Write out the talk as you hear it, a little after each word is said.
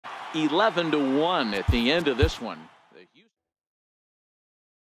11-1 at the end of this one.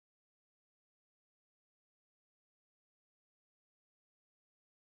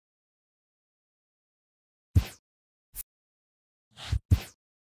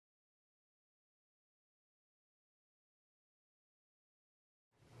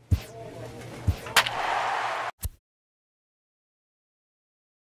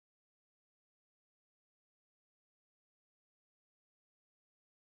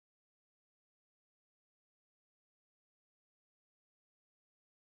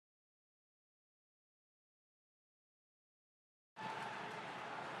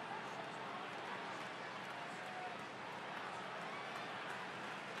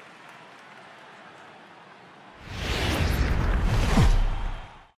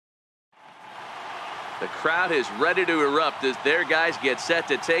 The crowd is ready to erupt as their guys get set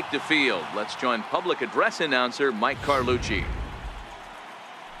to take the field. Let's join public address announcer Mike Carlucci.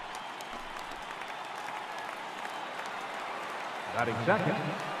 Batting second,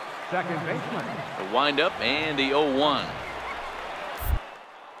 second baseman. The windup and the 0-1.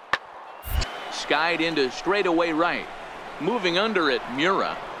 Skied into straightaway right. Moving under it,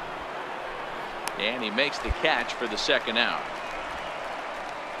 Mura. And he makes the catch for the second out.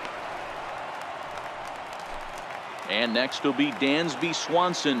 And next will be Dansby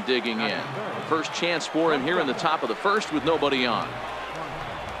Swanson digging in. First chance for him here in the top of the first with nobody on.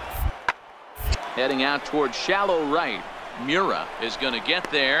 Heading out towards shallow right. Mura is going to get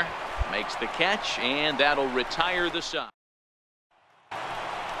there. Makes the catch, and that'll retire the side.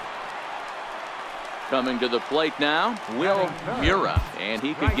 Coming to the plate now, Will Mura. And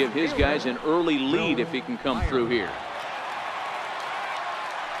he could give his guys an early lead if he can come through here.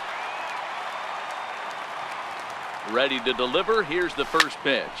 Ready to deliver. Here's the first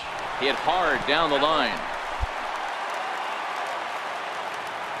pitch. Hit hard down the line.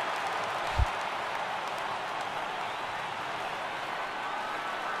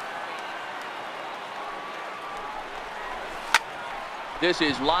 This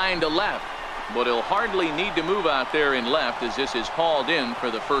is line to left, but he'll hardly need to move out there in left as this is hauled in for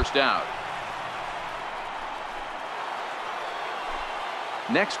the first out.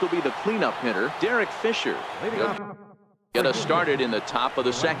 Next will be the cleanup hitter, Derek Fisher. Get us started in the top of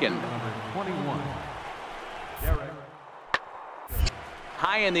the second.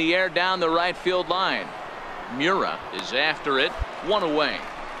 High in the air down the right field line. Mura is after it, one away.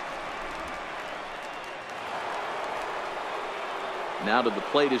 Now to the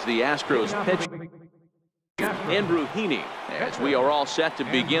plate is the Astros pitch. Andrew Heaney, as we are all set to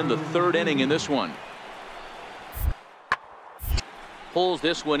begin the third inning in this one. Pulls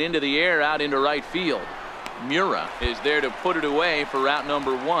this one into the air out into right field. Mura is there to put it away for out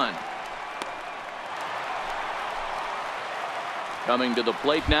number one. Coming to the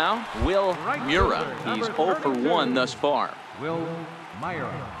plate now, Will Mura. He's 0 for 1 thus far. Will Meyer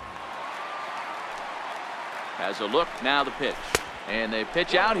has a look, now the pitch. And they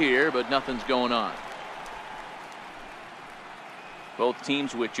pitch out here, but nothing's going on. Both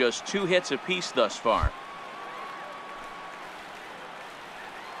teams with just 2 hits apiece thus far.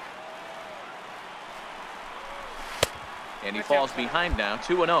 And he falls behind now,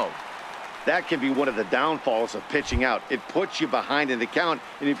 2-0. That can be one of the downfalls of pitching out. It puts you behind in the count,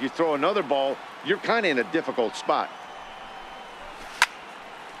 and if you throw another ball, you're kind of in a difficult spot.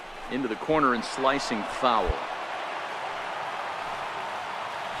 Into the corner and slicing foul.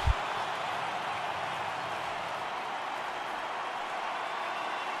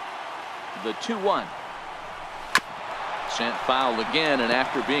 The 2-1. Sent foul again, and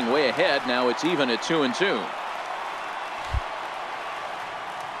after being way ahead, now it's even at 2-2.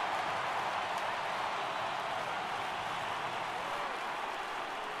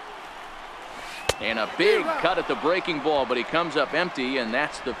 And a big cut at the breaking ball, but he comes up empty, and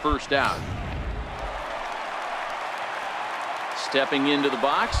that's the first out. Stepping into the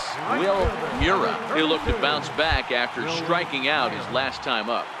box, Will Mura. He'll look to bounce back after striking out his last time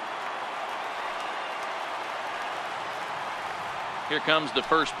up. Here comes the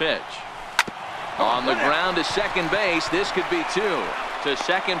first pitch. On the ground to second base. This could be 2. To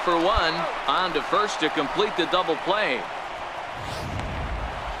second for 1. On to first to complete the double play.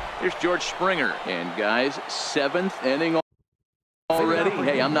 Here's George Springer. And guys, 7th inning already.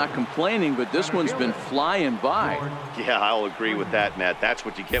 Hey, I'm not complaining, but this one's been flying by. Yeah, I'll agree with that, Matt. That's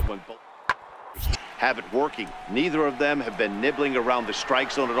what you get when both have it working. Neither of them have been nibbling around the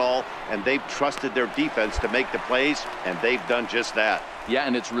strike zone at all, and they've trusted their defense to make the plays, and they've done just that. Yeah,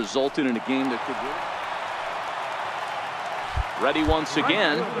 and it's resulted in a game that could win. Ready once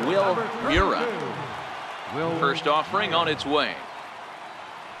again, Will Mura. First offering on its way.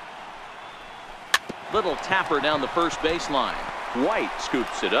 Little tapper down the first baseline. White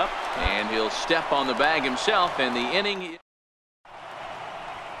scoops it up, and he'll step on the bag himself, and the inning.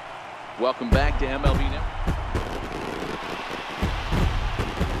 Welcome back to MLB Network.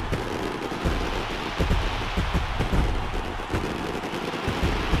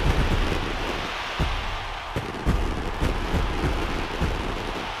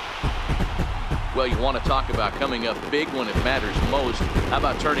 Well, you want to talk about coming up big when it matters most. How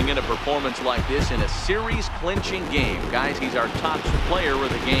about turning in a performance like this in a series-clinching game? Guys, he's our top player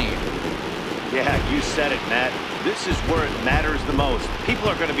of the game. Yeah, you said it, Matt. This is where it matters the most. People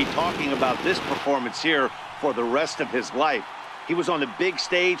are going to be talking about this performance here for the rest of his life. He was on the big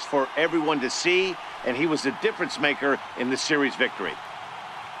stage for everyone to see, and he was the difference maker in the series victory.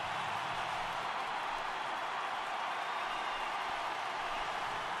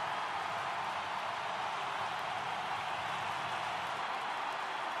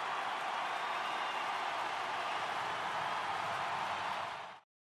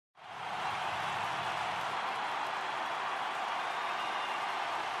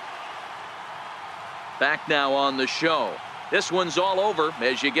 Back now on the show. This one's all over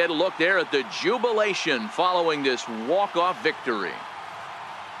as you get a look there at the jubilation following this walk-off victory.